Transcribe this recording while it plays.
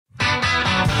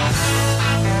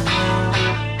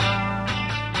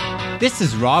This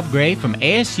is Rob Gray from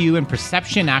ASU and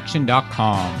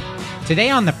PerceptionAction.com.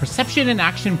 Today on the Perception in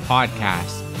Action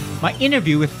podcast, my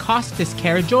interview with Costas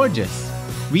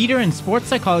Karageorghis, reader in sports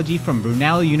psychology from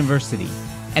Brunel University,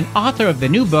 and author of the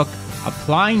new book,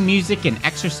 Applying Music in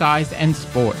Exercise and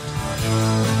Sport.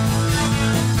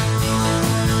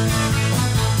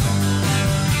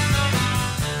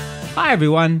 Hi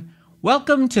everyone,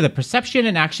 welcome to the Perception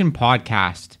in Action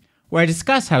podcast, where I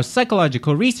discuss how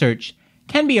psychological research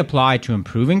can be applied to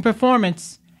improving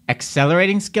performance,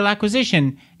 accelerating skill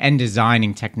acquisition, and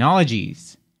designing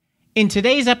technologies. In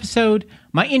today's episode,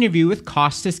 my interview with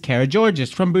Costas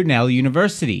Karageorghis from Brunel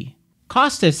University.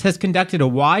 Costas has conducted a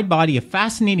wide body of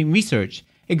fascinating research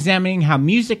examining how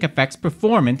music affects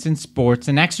performance in sports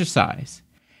and exercise.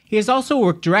 He has also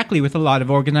worked directly with a lot of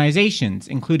organizations,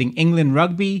 including England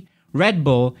Rugby, Red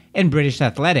Bull, and British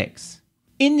Athletics.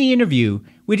 In the interview,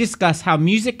 we discuss how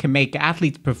music can make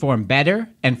athletes perform better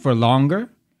and for longer,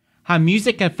 how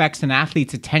music affects an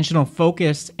athlete's attentional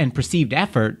focus and perceived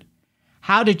effort,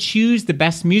 how to choose the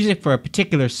best music for a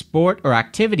particular sport or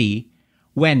activity,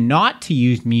 when not to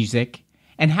use music,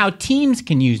 and how teams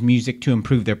can use music to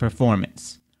improve their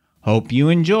performance. Hope you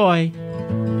enjoy.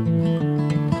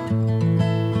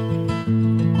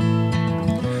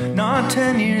 Not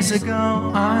 10 years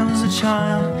ago, I was a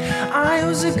child. I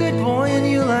was a good boy and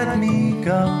you let me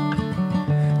go.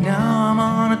 Now I'm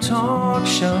on a talk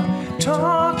show.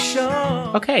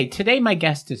 Okay, today my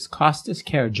guest is Costas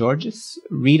Karageorghis,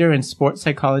 reader in sports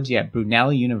psychology at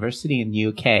Brunel University in the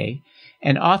UK,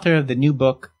 and author of the new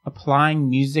book, Applying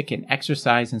Music in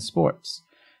Exercise and Sports.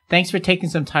 Thanks for taking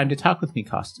some time to talk with me,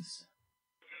 Costas.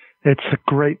 It's a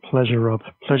great pleasure, Rob.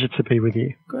 Pleasure to be with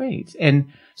you. Great.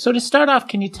 And so to start off,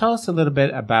 can you tell us a little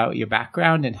bit about your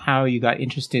background and how you got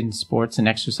interested in sports and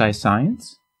exercise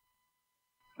science?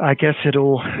 I guess it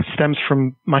all stems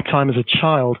from my time as a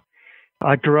child.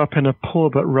 I grew up in a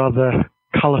poor but rather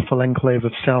colourful enclave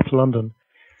of South London,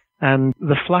 and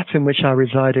the flat in which I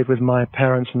resided with my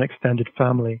parents and extended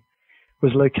family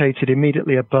was located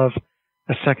immediately above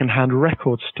a second-hand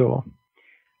record store.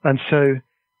 And so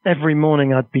every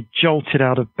morning I'd be jolted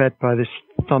out of bed by this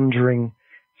thundering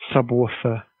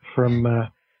subwoofer from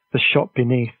the shop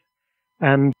beneath.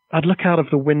 And I'd look out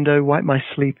of the window, wipe my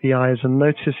sleepy eyes, and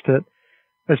notice that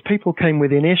as people came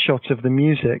within earshot of the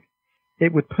music,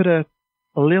 it would put a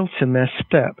lilt in their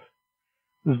step.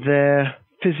 Their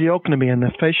physiognomy and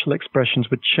their facial expressions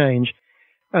would change,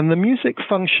 and the music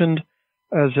functioned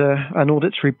as an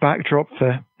auditory backdrop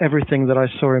for everything that I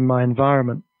saw in my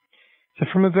environment. So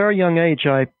from a very young age,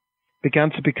 I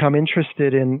began to become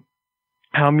interested in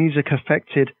how music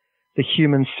affected the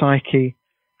human psyche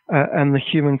and the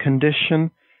human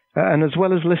condition, and as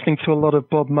well as listening to a lot of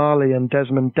Bob Marley and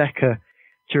Desmond Dekker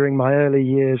during my early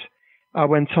years, I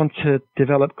went on to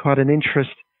develop quite an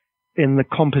interest in the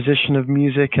composition of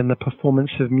music and the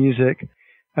performance of music,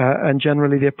 and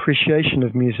generally the appreciation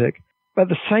of music. At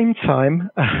the same time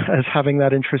as having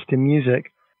that interest in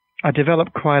music, I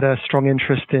developed quite a strong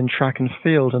interest in track and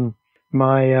field, and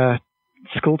my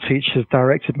school teachers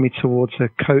directed me towards a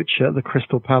coach at the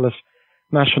Crystal Palace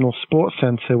National Sports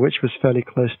Centre, which was fairly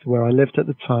close to where I lived at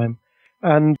the time.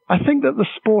 And I think that the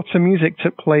sport and music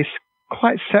took place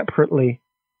quite separately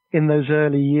in those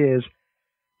early years.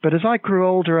 But as I grew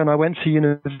older and I went to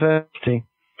university,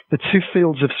 the two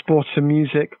fields of sport and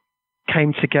music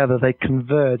came together, they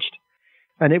converged.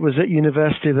 And it was at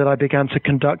university that I began to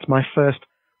conduct my first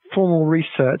formal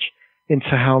research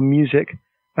into how music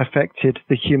affected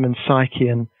the human psyche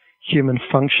and human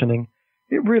functioning.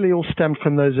 It really all stemmed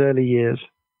from those early years.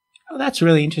 Oh, that's a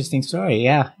really interesting story.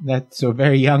 Yeah, that's so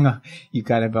very young. You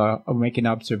kind of are making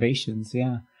observations.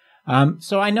 Yeah.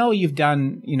 So I know you've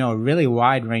done, a really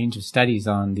wide range of studies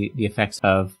on the effects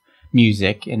of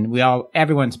music, and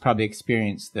everyone's probably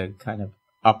experienced the kind of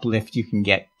uplift you can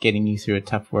get getting you through a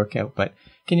tough workout. But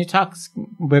can you talk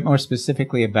a bit more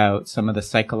specifically about some of the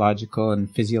psychological and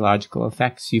physiological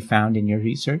effects you found in your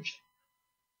research?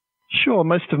 Sure.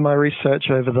 Most of my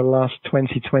research over the last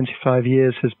 20-25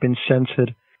 years has been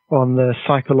centered on the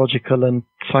psychological and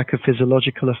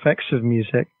psychophysiological effects of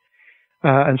music.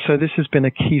 And so this has been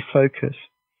a key focus.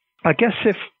 I guess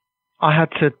if I had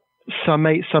to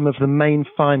summate some of the main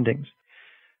findings,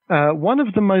 one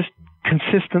of the most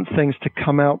consistent things to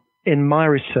come out in my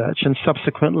research and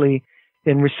subsequently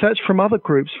in research from other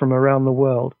groups from around the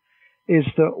world is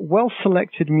that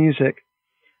well-selected music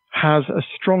has a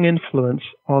strong influence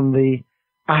on the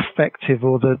affective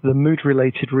or the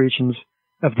mood-related regions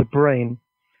of the brain.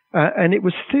 And it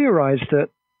was theorized that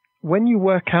when you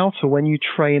work out or when you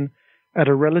train at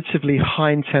a relatively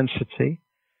high intensity,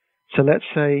 so let's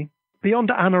say beyond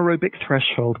anaerobic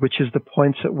threshold, which is the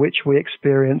point at which we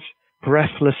experience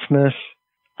breathlessness,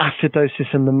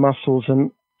 acidosis in the muscles,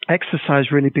 and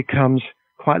exercise really becomes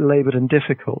quite labored and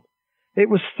difficult, it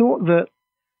was thought that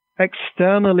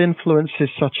external influences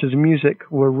such as music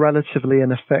were relatively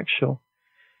ineffectual.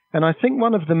 And I think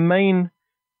one of the main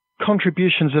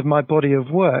contributions of my body of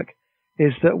work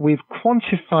is that we've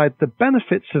quantified the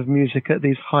benefits of music at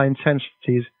these high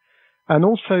intensities and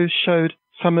also showed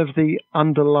some of the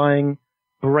underlying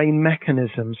brain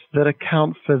mechanisms that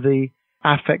account for the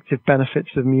affective benefits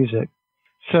of music.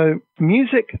 So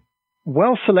music,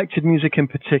 well-selected music in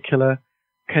particular,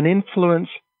 can influence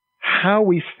how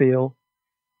we feel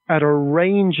at a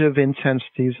range of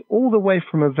intensities, all the way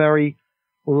from a very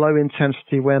low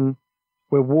intensity when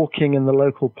we're walking in the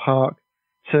local park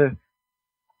to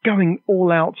going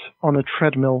all out on a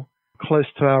treadmill close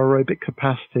to our aerobic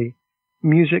capacity.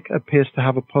 Music appears to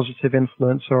have a positive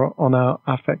influence on our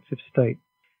affective state.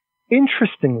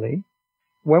 Interestingly,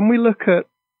 when we look at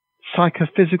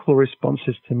psychophysical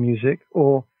responses to music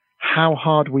or how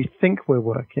hard we think we're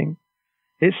working,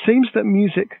 it seems that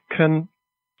music can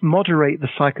moderate the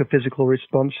psychophysical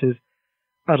responses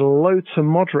at a low to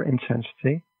moderate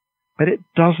intensity, but it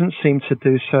doesn't seem to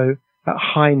do so at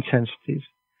high intensities.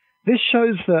 This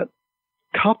shows that,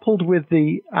 coupled with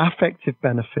the affective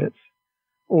benefits,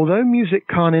 although music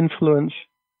can't influence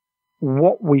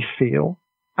what we feel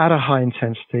at a high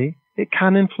intensity, it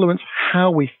can influence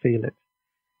how we feel it.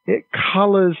 It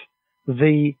colors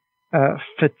the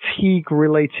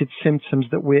fatigue-related symptoms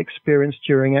that we experience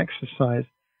during exercise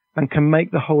and can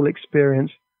make the whole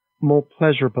experience more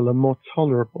pleasurable and more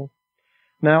tolerable.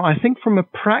 Now, I think from a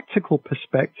practical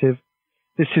perspective,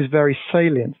 this is very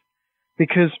salient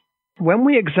because when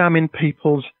we examine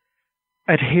people's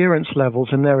adherence levels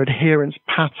and their adherence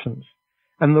patterns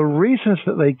and the reasons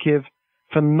that they give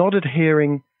for not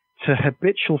adhering to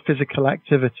habitual physical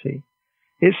activity,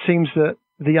 it seems that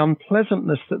the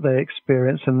unpleasantness that they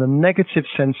experience and the negative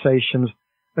sensations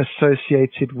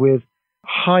associated with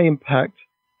high impact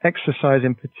exercise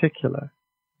in particular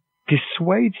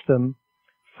dissuades them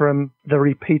from the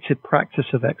repeated practice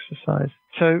of exercise.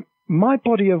 So my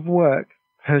body of work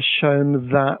has shown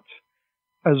that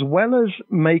as well as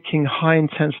making high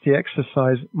intensity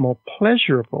exercise more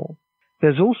pleasurable,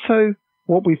 there's also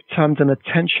what we've termed an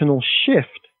attentional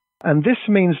shift. And this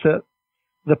means that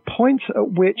the point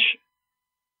at which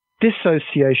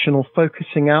dissociation or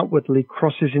focusing outwardly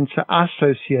crosses into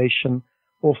association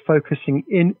or focusing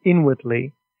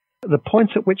inwardly, the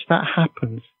point at which that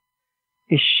happens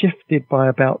is shifted by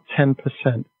about 10%.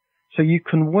 So you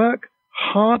can work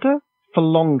harder for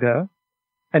longer,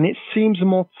 and it seems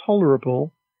more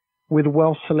tolerable with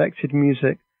well-selected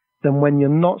music than when you're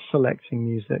not selecting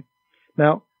music.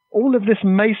 Now, all of this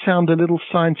may sound a little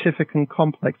scientific and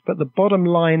complex, but the bottom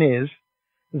line is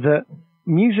that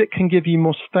music can give you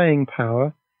more staying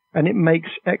power, and it makes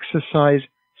exercise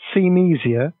seem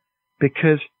easier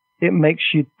because it makes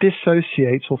you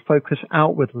dissociate or focus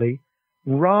outwardly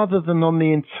rather than on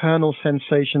the internal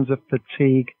sensations of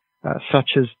fatigue,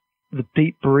 such as the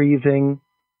deep breathing,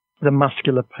 the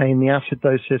muscular pain, the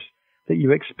acidosis that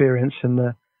you experience in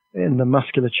the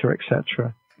musculature,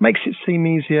 etc. Makes it seem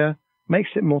easier, makes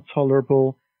it more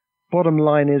tolerable. Bottom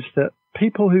line is that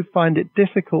people who find it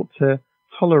difficult to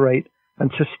tolerate and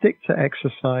to stick to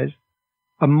exercise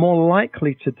are more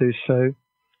likely to do so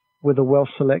with a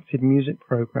well-selected music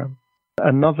program.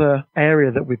 Another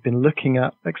area that we've been looking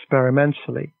at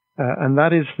experimentally, and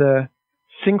that is the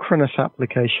synchronous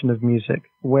application of music,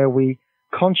 where we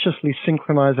consciously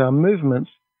synchronize our movements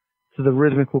to the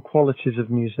rhythmical qualities of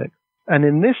music. And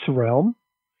in this realm,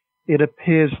 it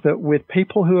appears that with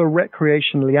people who are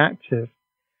recreationally active,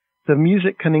 the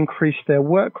music can increase their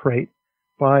work rate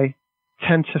by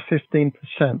 10 to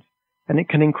 15%, and it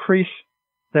can increase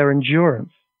their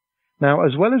endurance. Now,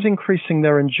 as well as increasing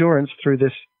their endurance through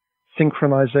this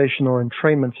synchronization or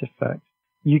entrainment effect,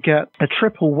 you get a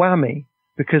triple whammy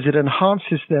because it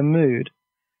enhances their mood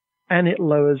and it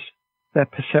lowers their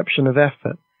perception of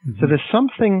effort. Mm-hmm. So there's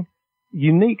something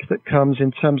unique that comes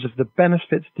in terms of the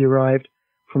benefits derived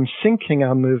from syncing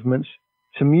our movements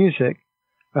to music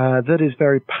that is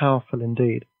very powerful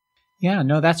indeed. Yeah,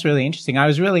 no, that's really interesting. I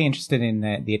was really interested in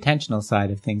the attentional side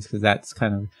of things because that's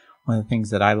kind of one of the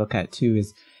things that I look at too.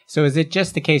 So is it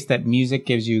just the case that music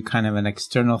gives you kind of an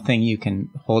external thing you can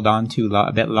hold on to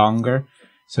a bit longer,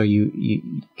 so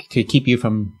you to keep you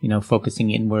from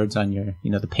focusing inwards on your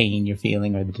the pain you're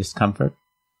feeling or the discomfort?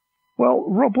 Well,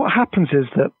 Rob, what happens is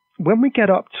that when we get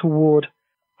up toward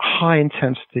high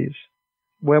intensities,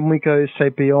 when we go say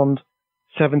beyond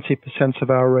 70% of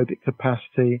our aerobic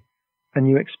capacity, and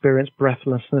you experience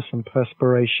breathlessness and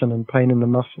perspiration and pain in the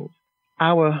muscles,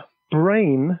 our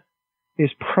brain is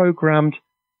programmed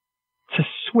to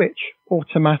switch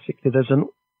automatically. There's an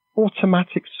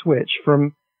automatic switch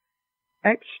from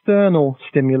external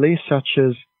stimuli, such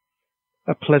as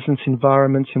a pleasant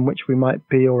environment in which we might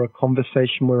be, or a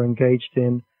conversation we're engaged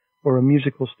in, or a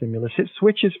musical stimulus. It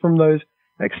switches from those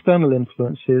external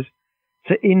influences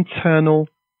to internal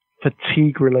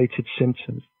fatigue-related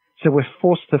symptoms. So we're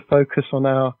forced to focus on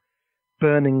our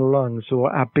burning lungs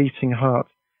or our beating heart.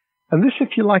 And this, if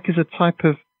you like, is a type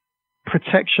of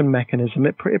protection mechanism.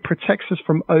 It protects us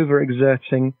from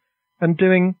overexerting and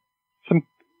doing some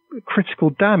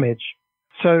critical damage.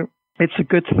 So it's a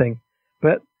good thing.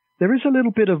 But there is a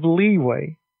little bit of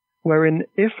leeway wherein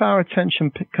if our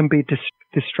attention can be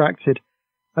distracted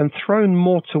and thrown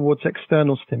more towards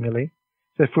external stimuli,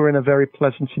 so if we're in a very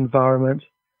pleasant environment,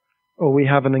 or we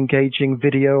have an engaging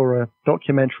video or a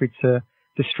documentary to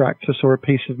distract us, or a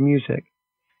piece of music,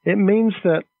 it means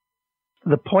that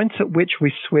the point at which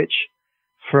we switch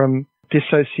from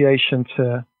dissociation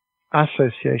to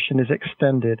association is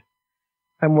extended,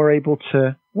 and we're able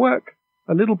to work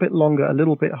a little bit longer, a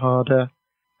little bit harder,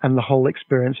 and the whole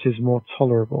experience is more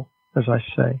tolerable, as I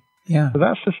say. Yeah. So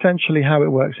that's essentially how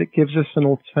it works. It gives us an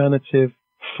alternative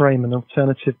frame, an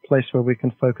alternative place where we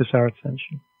can focus our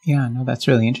attention. Yeah, no, that's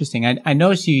really interesting. I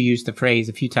noticed you used the phrase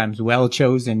a few times,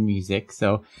 well-chosen music.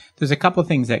 So there's a couple of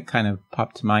things that kind of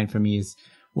popped to mind for me.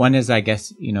 One is, I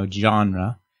guess,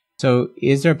 genre. So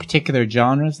is there particular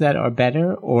genres that are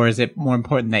better, or is it more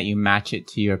important that you match it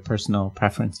to your personal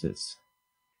preferences?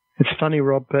 It's funny,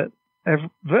 Rob, but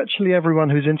virtually everyone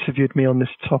who's interviewed me on this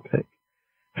topic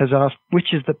has asked,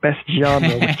 which is the best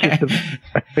genre, which is the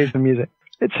best piece of music.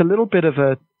 It's a little bit of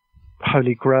a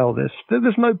holy grail, this.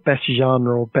 There's no best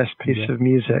genre or best piece of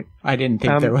music. I didn't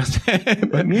think there was.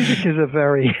 But music is a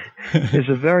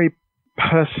very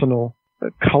personal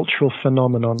cultural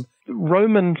phenomenon.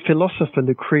 Roman philosopher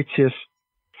Lucretius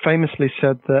famously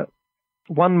said that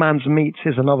one man's meat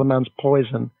is another man's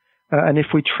poison. And if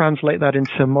we translate that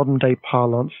into modern day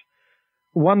parlance,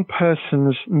 one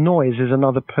person's noise is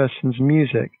another person's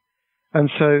music. And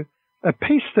so a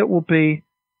piece that will be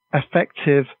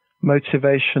effective,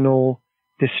 motivational,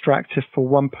 distractive for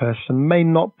one person may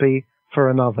not be for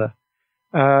another.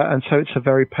 And so it's a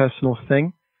very personal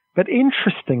thing. But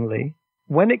interestingly,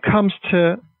 when it comes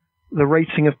to the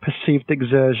rating of perceived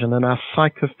exertion and our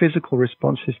psychophysical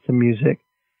responses to music,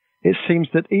 it seems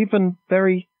that even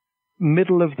very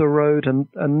middle of the road and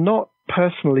not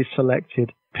personally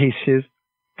selected pieces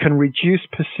can reduce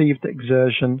perceived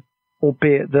exertion,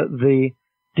 albeit that the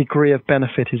degree of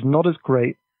benefit is not as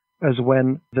great as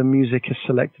when the music is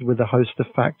selected with a host of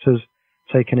factors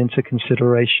taken into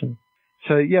consideration.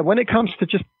 So yeah, when it comes to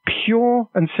just pure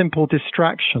and simple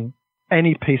distraction,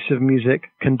 any piece of music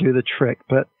can do the trick.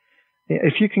 But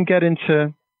if you can get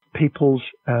into people's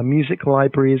music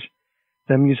libraries,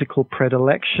 their musical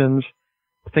predilections,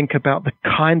 think about the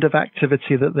kind of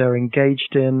activity that they're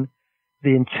engaged in,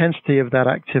 the intensity of that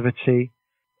activity,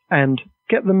 and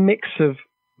get the mix of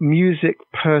music,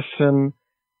 person,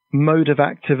 mode of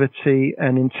activity,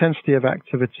 and intensity of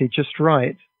activity just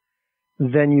right,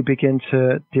 then you begin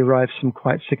to derive some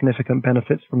quite significant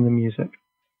benefits from the music.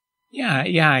 Yeah,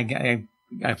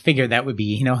 I figured that would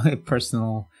be, a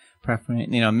personal preference,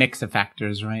 mix of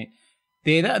factors, right?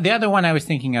 The other one I was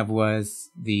thinking of was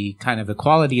the kind of the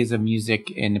qualities of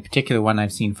music, and the particular one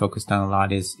I've seen focused on a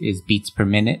lot is beats per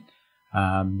minute.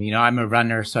 I'm a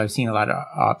runner, so I've seen a lot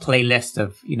of playlists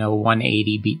of,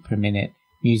 180 beat per minute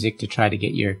music to try to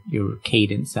get your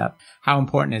cadence up. How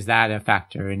important is that a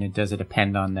factor, and does it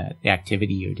depend on the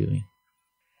activity you're doing?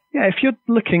 Yeah, if you're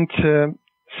looking to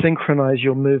synchronize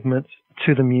your movement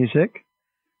to the music,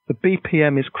 the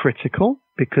BPM is critical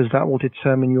because that will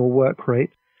determine your work rate.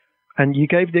 And you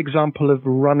gave the example of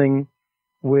running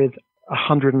with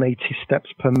 180 steps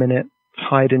per minute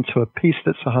tied into a piece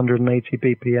that's 180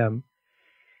 BPM.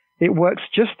 It works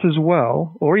just as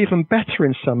well, or even better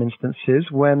in some instances,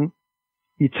 when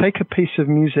you take a piece of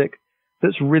music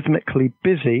that's rhythmically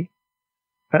busy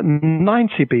at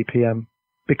 90 BPM,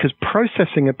 because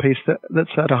processing a piece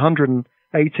that's at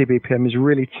 180 BPM is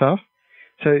really tough.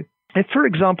 So if, for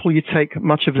example, you take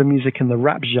much of the music in the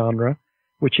rap genre,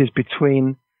 which is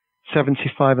between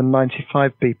 75 and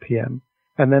 95 BPM,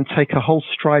 and then take a whole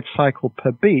stride cycle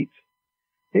per beat,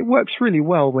 it works really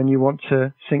well when you want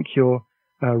to sync your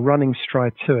running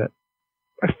stride to it.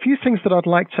 A few things that I'd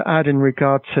like to add in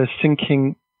regard to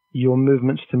syncing your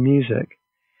movements to music.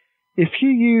 If you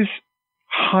use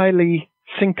highly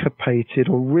syncopated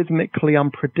or rhythmically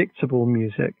unpredictable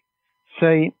music,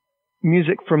 say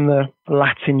music from the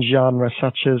Latin genre,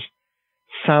 such as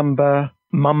samba,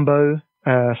 mambo,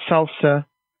 salsa.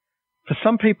 For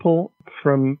some people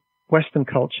from Western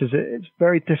cultures, it's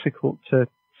very difficult to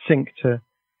sync to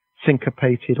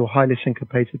syncopated or highly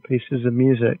syncopated pieces of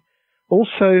music.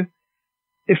 Also,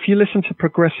 if you listen to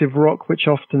progressive rock, which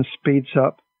often speeds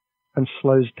up and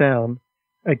slows down,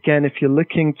 again, if you're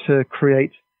looking to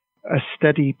create a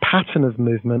steady pattern of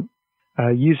movement,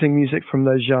 using music from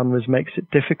those genres makes it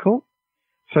difficult.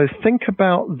 So think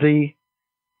about the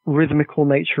rhythmical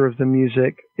nature of the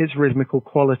music, its rhythmical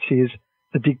qualities,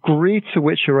 the degree to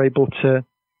which you're able to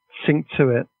sync to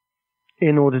it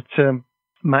in order to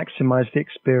maximize the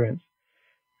experience.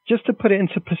 Just to put it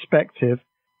into perspective,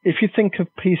 if you think of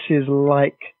pieces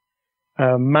like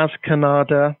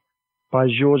Mascanada by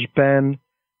George Ben,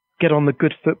 Get on the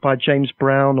Good Foot by James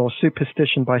Brown, or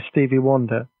Superstition by Stevie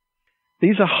Wonder,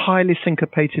 these are highly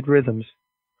syncopated rhythms.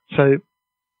 So it's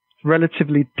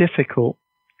relatively difficult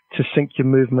to sync your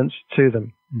movements to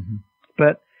them. Mm-hmm.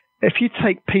 But if you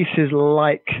take pieces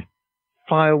like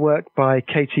Firework by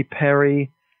Katy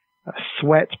Perry,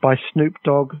 Sweat by Snoop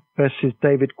Dogg versus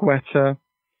David Guetta,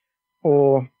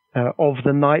 or Of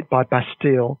the Night by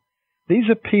Bastille, these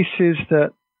are pieces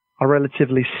that are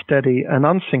relatively steady and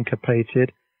unsyncopated,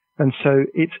 and so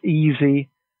it's easy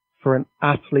for an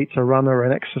athlete, a runner,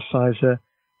 an exerciser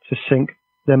to sync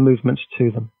their movements to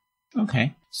them.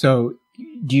 Okay. So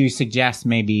do you suggest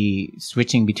maybe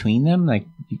switching between them, like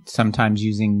sometimes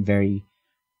using very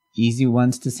easy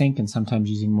ones to sync and sometimes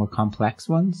using more complex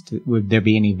ones? Would there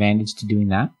be any advantage to doing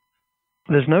that?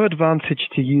 There's no advantage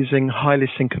to using highly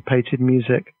syncopated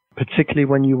music, particularly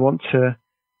when you want to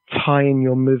tie in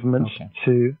your movements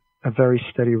to a very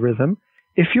steady rhythm.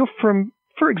 If you're from,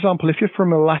 for example, if you're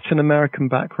from a Latin American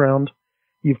background,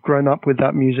 you've grown up with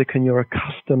that music and you're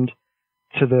accustomed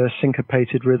to the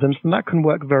syncopated rhythms, then that can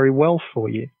work very well for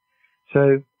you.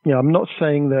 So, I'm not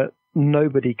saying that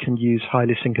nobody can use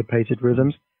highly syncopated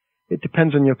rhythms. It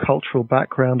depends on your cultural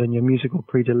background and your musical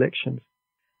predilections.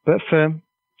 But for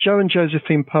Joe and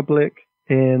Josephine Public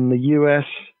in the US,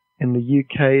 in the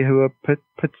UK, who are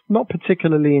not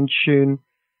particularly in tune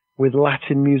with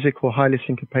Latin music or highly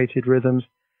syncopated rhythms,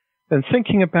 then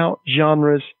thinking about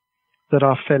genres that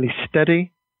are fairly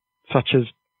steady, such as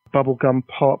bubblegum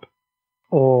pop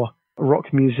or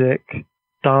rock music,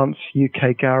 dance,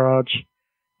 UK garage,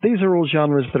 these are all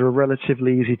genres that are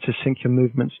relatively easy to sync your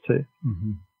movements to.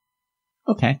 Mm-hmm.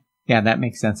 Okay. Yeah, that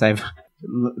makes sense.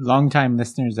 Long-time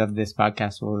listeners of this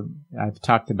podcast I've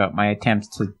talked about my attempts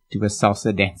to do a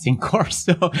salsa dancing course,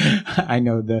 so I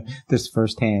know this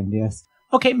firsthand, yes.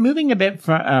 Okay, moving a bit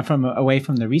from away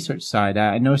from the research side,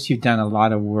 I noticed you've done a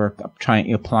lot of work applying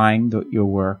your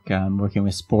work, working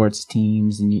with sports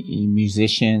teams and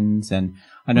musicians, and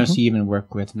I noticed you even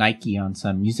work with Nike on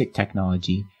some music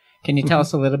technology. Can you tell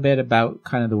us a little bit about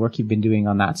kind of the work you've been doing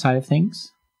on that side of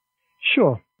things?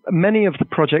 Sure. Many of the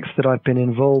projects that I've been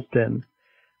involved in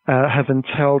have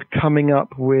entailed coming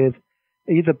up with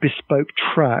either bespoke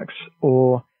tracks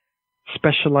or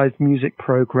specialized music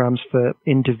programs for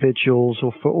individuals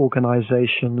or for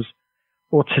organizations,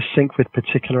 or to sync with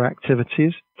particular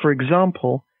activities. For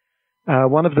example,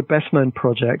 one of the best-known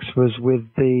projects was with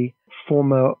the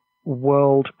former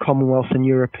World, Commonwealth, and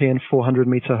European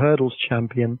 400-meter hurdles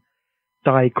champion,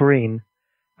 Di Green,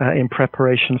 in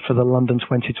preparation for the London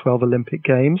 2012 Olympic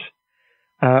Games.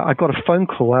 I got a phone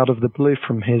call out of the blue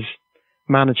from his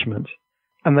management,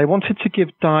 and they wanted to give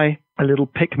Di a little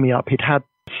pick-me-up. He'd had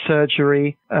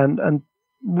surgery, and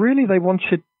really they wanted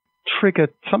to trigger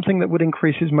something that would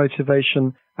increase his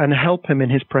motivation and help him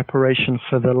in his preparation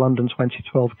for the London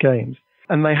 2012 Games.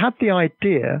 And they had the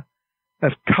idea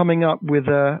of coming up with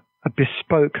a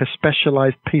bespoke, a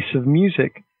specialized piece of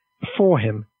music for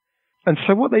him. And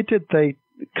so what they did, they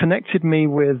connected me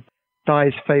with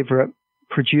Di's favorite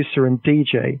producer and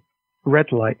DJ,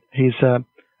 Red Light. He's a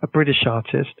British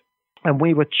artist. And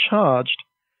we were charged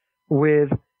with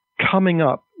coming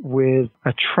up with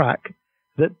a track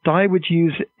that Di would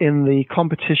use in the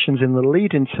competitions in the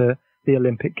lead into the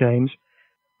Olympic Games,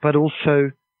 but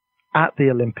also at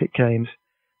the Olympic Games.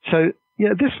 So,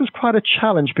 this was quite a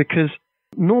challenge, because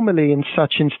normally in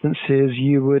such instances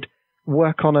you would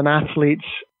work on an athlete's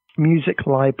music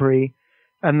library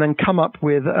and then come up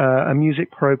with a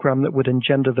music program that would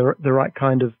engender the right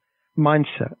kind of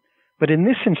mindset. But in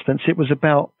this instance, it was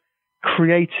about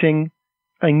creating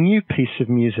a new piece of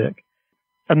music.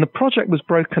 And the project was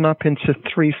broken up into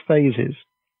 3 phases.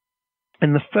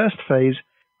 In the first phase,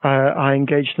 I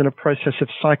engaged in a process of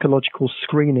psychological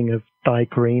screening of Di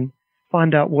Green,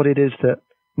 find out what it is that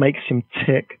makes him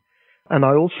tick. And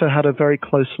I also had a very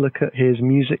close look at his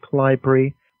music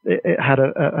library, It had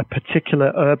a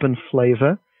particular urban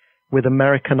flavor with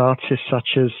American artists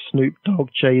such as Snoop Dogg,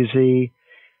 Jay-Z,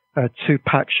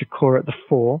 Tupac Shakur at the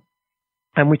fore.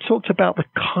 And we talked about the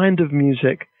kind of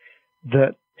music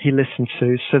that he listened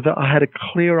to so that I had a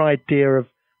clear idea of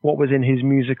what was in his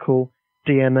musical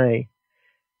DNA.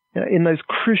 In those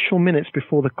crucial minutes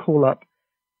before the call-up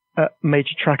at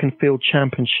Major Track and Field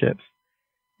Championships,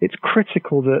 it's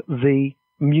critical that the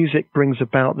music brings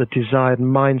about the desired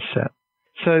mindset.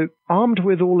 So armed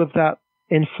with all of that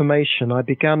information, I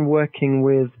began working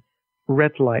with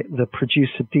Red Light, the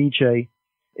producer DJ,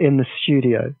 in the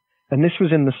studio. And this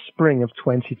was in the spring of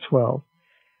 2012.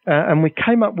 And we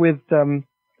came up with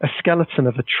a skeleton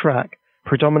of a track,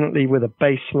 predominantly with a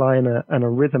bass line and a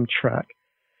rhythm track.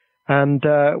 And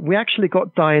we actually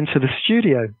got Dai into the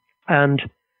studio, and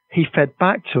he fed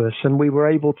back to us, and we were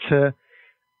able to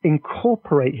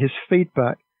incorporate his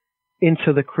feedback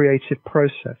into the creative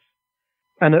process.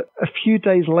 And a few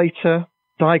days later,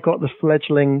 Dai got the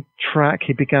fledgling track.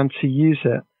 He began to use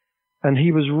it, and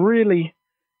he was really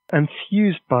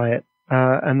enthused by it.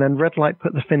 And then Red Light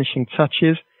put the finishing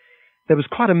touches. There was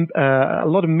quite a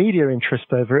lot of media interest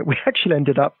over it. We actually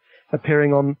ended up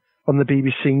appearing on the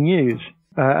BBC News.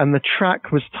 And the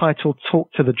track was titled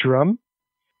Talk to the Drum.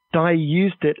 Dai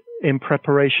used it in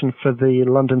preparation for the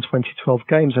London 2012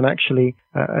 Games and actually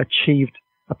achieved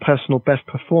a personal best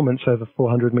performance over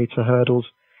 400-meter hurdles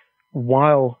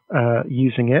while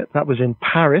using it. That was in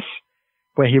Paris,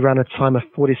 where he ran a time of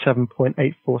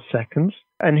 47.84 seconds.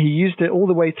 And he used it all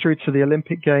the way through to the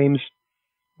Olympic Games,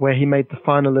 where he made the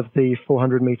final of the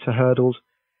 400-meter hurdles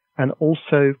and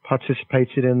also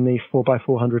participated in the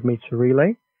 4x400-meter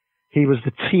relay. He was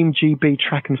the Team GB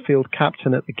track and field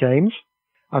captain at the Games.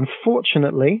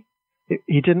 Unfortunately,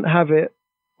 he didn't have it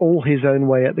all his own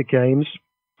way at the Games,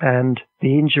 and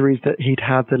the injuries that he'd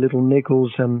had, the little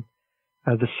niggles and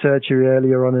the surgery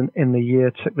earlier on in the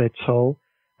year took their toll.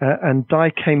 And Dai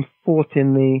came fourth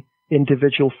in the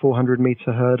individual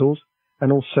 400-meter hurdles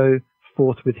and also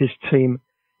fourth with his team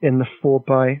in the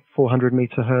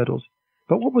 4x400-meter hurdles.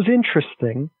 But what was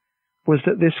interesting was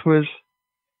that this was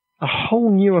a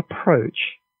whole new approach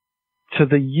to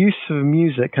the use of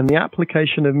music and the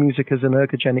application of music as an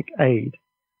ergogenic aid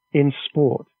in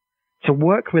sport, to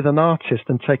work with an artist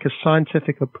and take a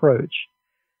scientific approach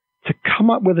to come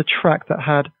up with a track that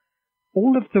had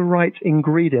all of the right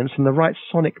ingredients and the right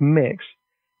sonic mix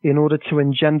in order to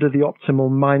engender the optimal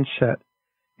mindset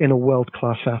in a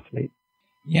world-class athlete.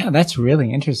 Yeah, that's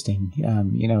really interesting.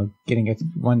 Getting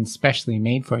one specially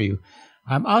made for you.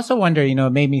 I also wonder, it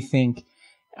made me think,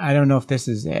 I don't know if this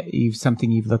is something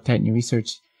you've looked at in your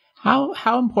research.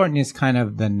 How important is kind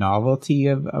of the novelty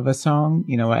of a song?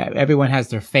 Everyone has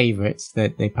their favorites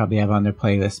that they probably have on their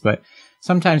playlist, but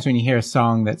sometimes when you hear a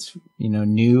song that's,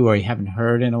 new or you haven't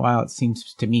heard in a while, it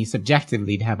seems to me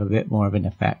subjectively to have a bit more of an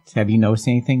effect. Have you noticed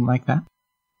anything like that?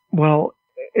 Well,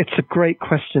 it's a great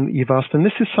question that you've asked, and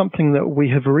this is something that we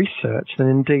have researched, and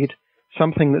indeed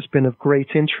something that's been of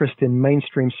great interest in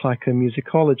mainstream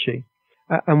psychomusicology.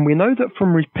 And we know that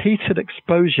from repeated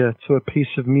exposure to a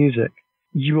piece of music,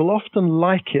 you will often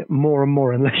like it more and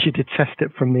more unless you detest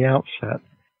it from the outset.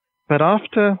 But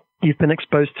after you've been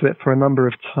exposed to it for a number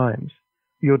of times,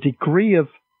 your degree of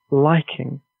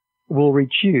liking will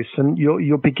reduce and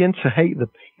you'll begin to hate the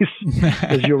piece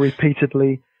as you're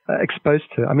repeatedly exposed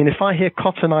to it. I mean, if I hear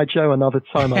Cotton Eye Joe another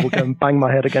time, I will go and bang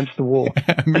my head against the wall.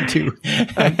 Me too.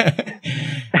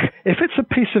 If it's a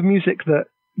piece of music that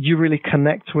you really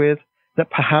connect with, that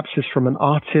perhaps is from an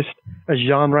artist, a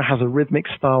genre, has a rhythmic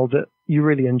style that you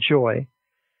really enjoy,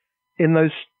 in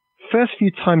those first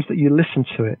few times that you listen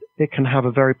to it, it can have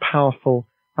a very powerful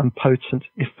and potent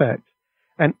effect.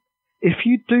 And if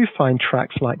you do find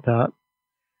tracks like that,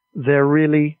 they're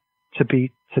really to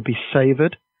be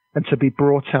savored and to be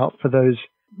brought out for those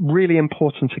really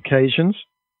important occasions.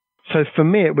 So for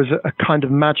me, it was a kind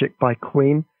of magic by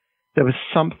Queen. There was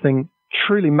something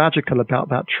truly magical about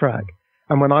that track.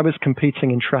 And when I was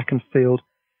competing in track and field,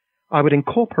 I would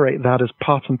incorporate that as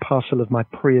part and parcel of my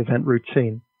pre-event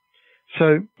routine.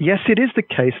 So yes, it is the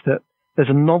case that there's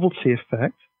a novelty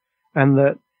effect and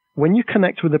that when you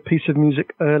connect with a piece of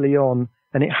music early on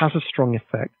and it has a strong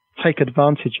effect, take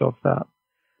advantage of that.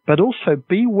 But also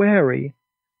be wary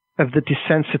of the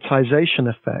desensitization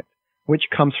effect, which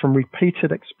comes from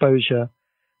repeated exposure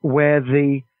where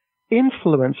the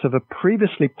influence of a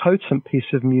previously potent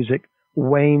piece of music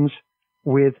wanes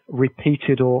with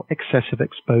repeated or excessive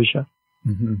exposure.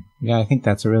 Mm-hmm. Yeah, I think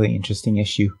that's a really interesting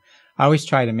issue. I always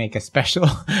try to make a special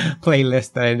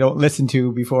playlist that I don't listen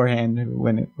to beforehand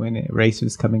when a race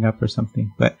is coming up or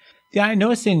something. But Yeah, I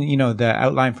noticed in, the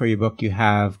outline for your book, you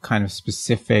have kind of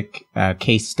specific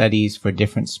case studies for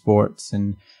different sports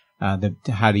and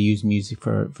how to use music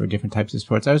for different types of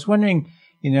sports. I was wondering,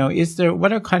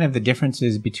 what are kind of the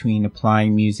differences between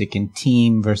applying music in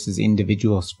team versus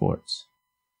individual sports?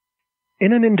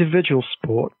 In an individual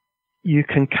sport, you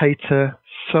can cater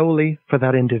solely for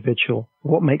that individual,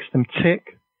 what makes them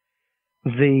tick,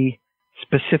 the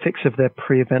specifics of their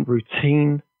pre-event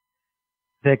routine,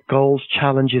 their goals,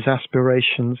 challenges,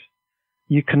 aspirations.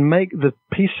 You can make the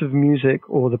piece of music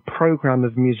or the program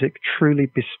of music truly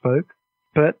bespoke.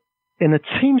 But in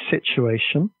a team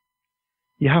situation,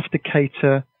 you have to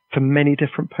cater for many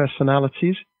different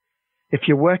personalities. If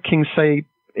you're working, say,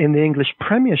 in the English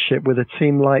Premiership with a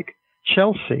team like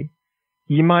Chelsea,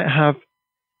 you might have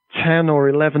 10 or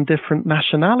 11 different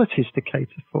nationalities to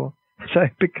cater for. So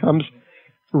it becomes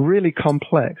really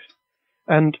complex.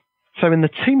 And so in the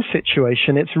team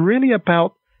situation, it's really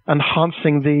about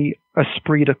enhancing the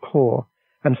esprit de corps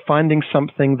and finding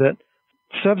something that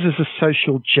serves as a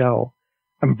social gel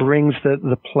and brings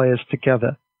the players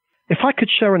together. If I could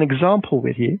share an example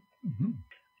with you,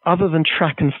 other than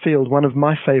track and field, one of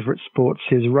my favorite sports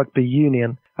is rugby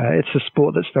union. It's a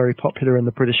sport that's very popular in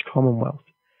the British Commonwealth.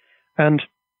 And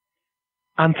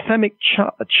anthemic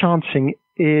chanting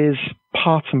is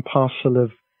part and parcel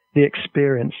of the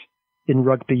experience in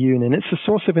rugby union. It's a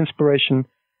source of inspiration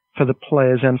for the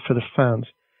players and for the fans.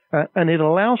 And it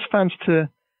allows fans to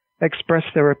express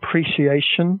their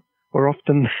appreciation or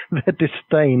often their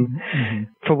disdain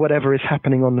for whatever is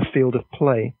happening on the field of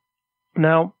play.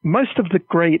 Now, most of the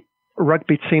great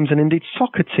rugby teams and indeed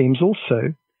soccer teams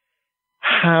also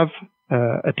have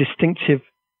a distinctive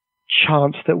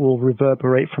chant that will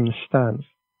reverberate from the stands.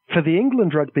 For the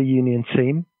England rugby union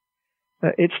team,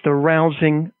 it's the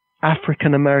rousing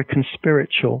African-American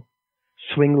spiritual,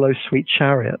 Swing Low Sweet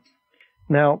Chariot.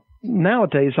 Now,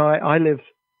 nowadays, I live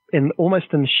almost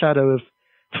in the shadow of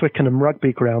Twickenham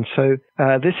Rugby Ground, so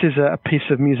this is a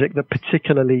piece of music that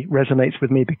particularly resonates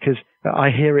with me because I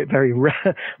hear it very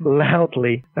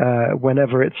loudly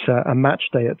whenever it's a match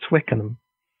day at Twickenham.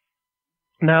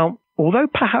 Now, although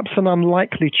perhaps an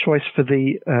unlikely choice for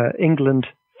the England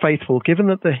faithful, given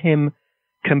that the hymn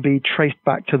can be traced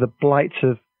back to the blight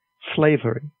of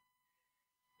slavery,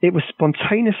 it was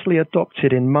spontaneously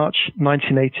adopted in March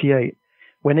 1988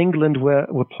 when England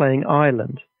were playing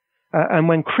Ireland. And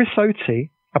when Chris Oatey,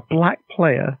 a black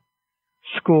player,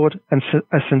 scored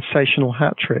a sensational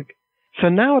hat-trick. So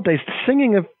nowadays, the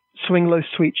singing of Swing Low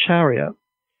Sweet Chariot,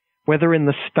 whether in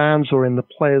the stands or in the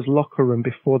players' locker room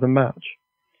before the match,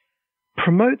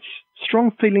 promotes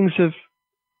strong feelings of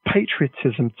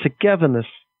patriotism, togetherness,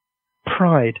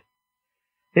 pride.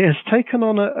 It has taken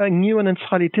on a new and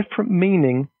entirely different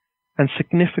meaning and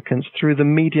significance through the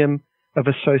medium of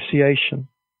association.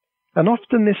 And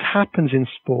often this happens in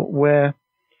sport where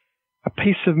a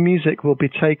piece of music will be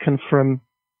taken from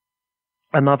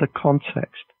another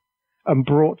context and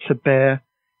brought to bear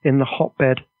in the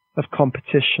hotbed of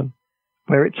competition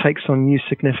where it takes on new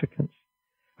significance.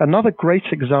 Another great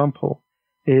example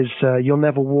is You'll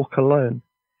Never Walk Alone,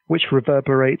 which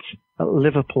reverberates at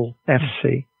Liverpool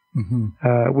FC,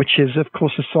 which is, of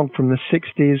course, a song from the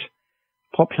 60s,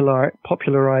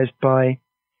 popularized by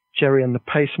Jerry and the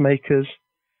Pacemakers.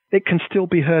 It can still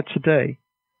be heard today,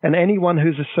 and anyone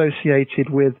who's associated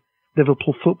with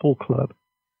Liverpool Football Club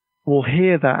will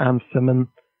hear that anthem and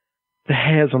the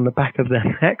hairs on the back of their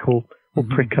neck will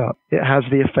prick up. It has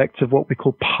the effect of what we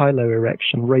call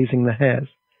piloerection, raising the hairs.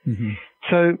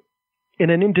 So in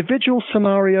an individual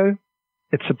scenario,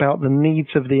 it's about the needs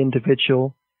of the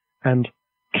individual and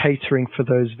catering for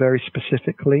those very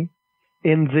specifically.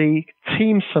 In the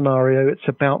team scenario, it's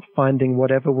about finding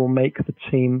whatever will make the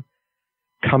team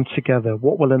come together,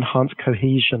 what will enhance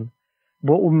cohesion,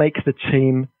 what will make the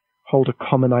team hold a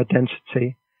common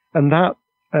identity. And that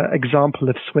example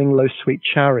of Swing Low Sweet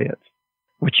Chariot,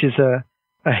 which is a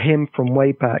hymn from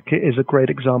way back, is a great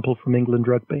example from England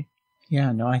rugby.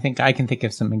 Yeah, no, I think I can think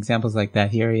of some examples like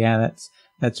that here. Yeah,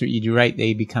 that's what you do, right?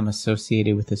 They become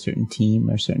associated with a certain team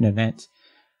or certain event.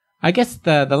 I guess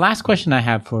the last question I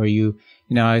have for you,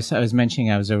 I was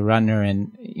mentioning I was a runner,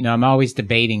 and I'm always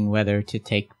debating whether to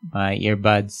take my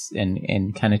earbuds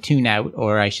and kind of tune out,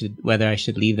 or whether I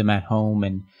should leave them at home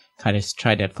and kind of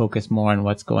try to focus more on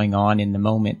what's going on in the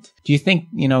moment. Do you think,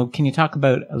 can you talk a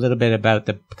little bit about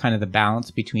the kind of the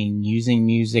balance between using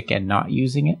music and not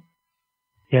using it?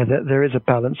 Yeah, there is a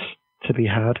balance to be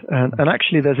had. And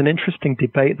actually, there's an interesting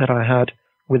debate that I had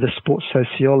with a sports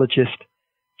sociologist,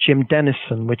 Jim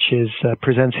Dennison, which is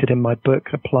presented in my book,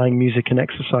 Applying Music and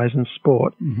Exercise in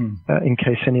Sport, in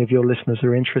case any of your listeners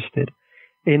are interested,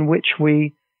 in which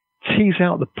we tease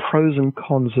out the pros and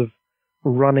cons of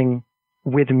running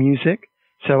with music.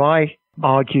 So I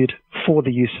argued for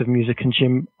the use of music and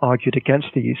Jim argued against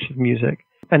the use of music.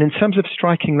 And in terms of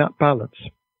striking that balance,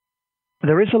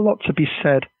 there is a lot to be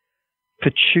said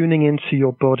for tuning into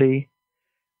your body,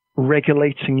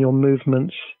 regulating your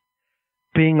movements,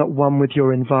 being at one with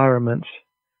your environment,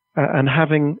 and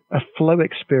having a flow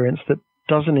experience that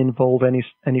doesn't involve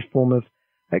any form of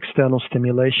external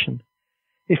stimulation.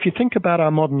 If you think about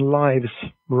our modern lives,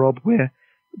 Rob, we're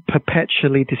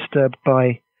perpetually disturbed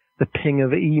by the ping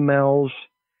of emails,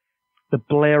 the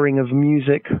blaring of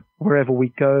music wherever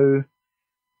we go,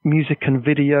 music and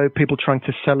video, people trying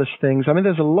to sell us things. I mean,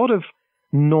 there's a lot of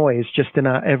noise just in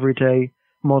our everyday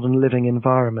modern living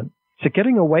environment. So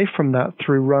getting away from that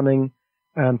through running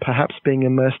and perhaps being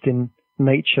immersed in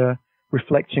nature,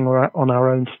 reflecting on our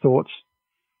own thoughts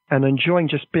and enjoying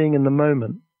just being in the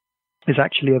moment is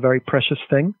actually a very precious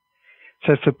thing.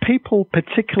 So for people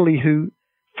particularly who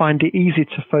find it easy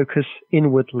to focus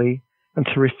inwardly and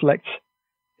to reflect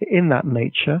in that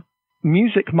nature,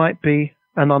 music might be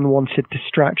an unwanted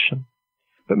distraction.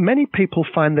 But many people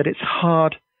find that it's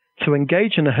hard to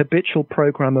engage in a habitual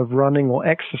program of running or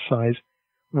exercise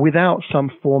without some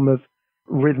form of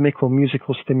rhythmic or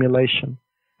musical stimulation.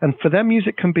 And for them,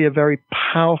 music can be a very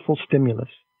powerful stimulus.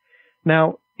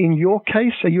 Now, in your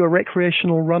case, are you a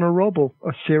recreational runner, Rob, or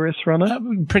a serious runner?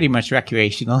 Pretty much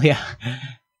recreational, yeah.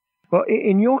 Well,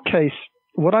 in your case,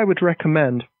 what I would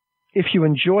recommend, if you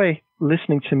enjoy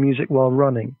listening to music while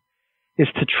running, is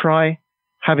to try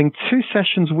having 2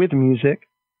 sessions with music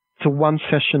to 1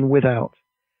 session without.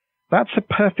 That's a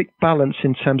perfect balance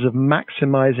in terms of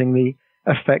maximizing the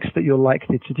effects that you're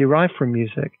likely to derive from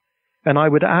music. And I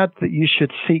would add that you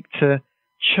should seek to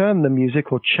churn the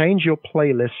music or change your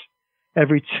playlist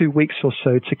every 2 weeks or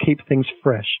so to keep things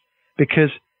fresh.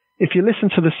 Because if you listen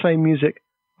to the same music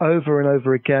over and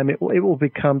over again, it will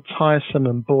become tiresome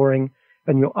and boring,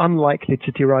 and you're unlikely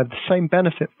to derive the same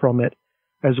benefit from it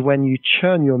as when you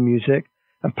churn your music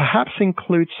and perhaps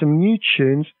include some new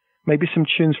tunes, maybe some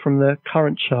tunes from the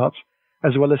current charts,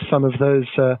 as well as some of those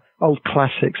old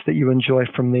classics that you enjoy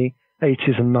from the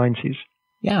 80s and 90s.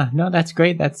 Yeah, no, that's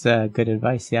great. That's good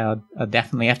advice. Yeah, I'll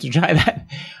definitely have to try that.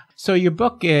 So your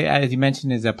book, as you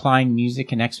mentioned, is Applying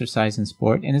Music and Exercise in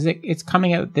Sport. And it's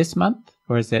coming out this month,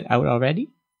 or is it out already?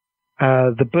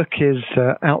 The book is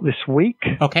out this week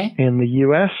in the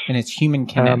US. And it's Human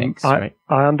Kinetics, right?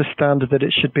 I understand that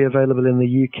it should be available in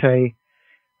the UK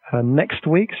next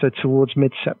week, so towards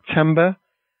mid-September.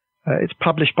 It's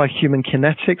published by Human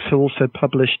Kinetics, who also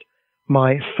published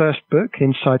my first book,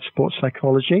 Inside Sports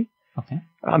Psychology. Okay.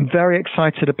 I'm very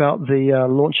excited about the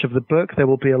launch of the book. There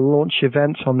will be a launch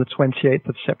event on the 28th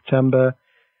of September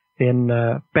in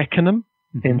Beckenham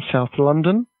in South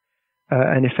London.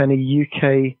 And if any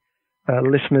UK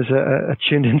listeners are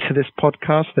tuned into this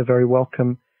podcast, they're very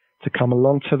welcome to come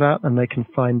along to that, and they can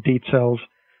find details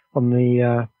on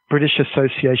the British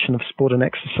Association of Sport and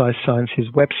Exercise Sciences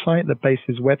website, the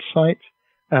BASES website.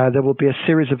 There will be a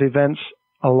series of events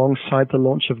alongside the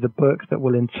launch of the book that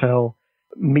will entail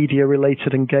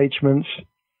media-related engagements,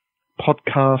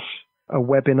 podcasts, a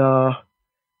webinar,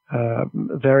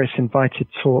 various invited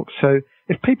talks. So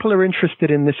if people are interested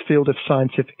in this field of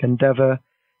scientific endeavor,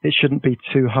 it shouldn't be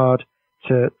too hard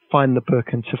to find the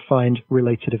book and to find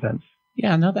related events.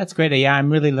 Yeah, no, that's great. Yeah, I'm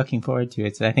really looking forward to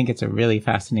it. I think it's a really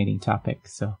fascinating topic.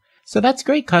 So that's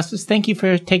great, Costas. Thank you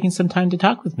for taking some time to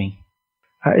talk with me.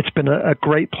 It's been a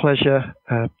great pleasure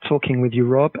talking with you,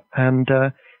 Rob, and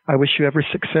I wish you every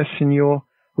success in your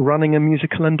running and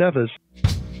musical endeavors.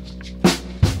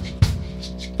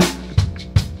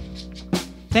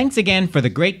 Thanks again for the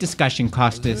great discussion,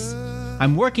 Costas.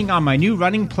 I'm working on my new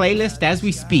running playlist as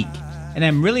we speak, and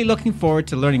I'm really looking forward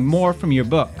to learning more from your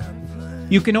book.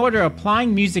 You can order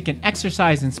Applying Music and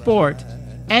Exercise in Sport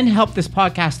and help this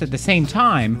podcast at the same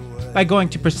time by going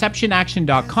to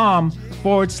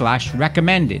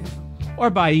perceptionaction.com/recommended or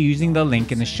by using the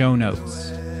link in the show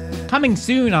notes. Coming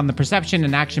soon on the Perception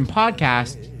and Action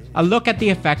podcast, a look at the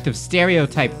effect of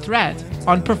stereotype threat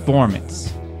on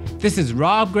performance. This is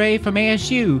Rob Gray from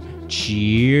ASU.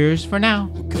 Cheers for now.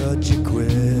 Cut you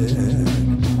quick.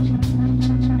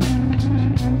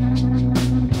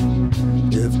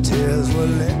 If tears were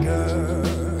liquor.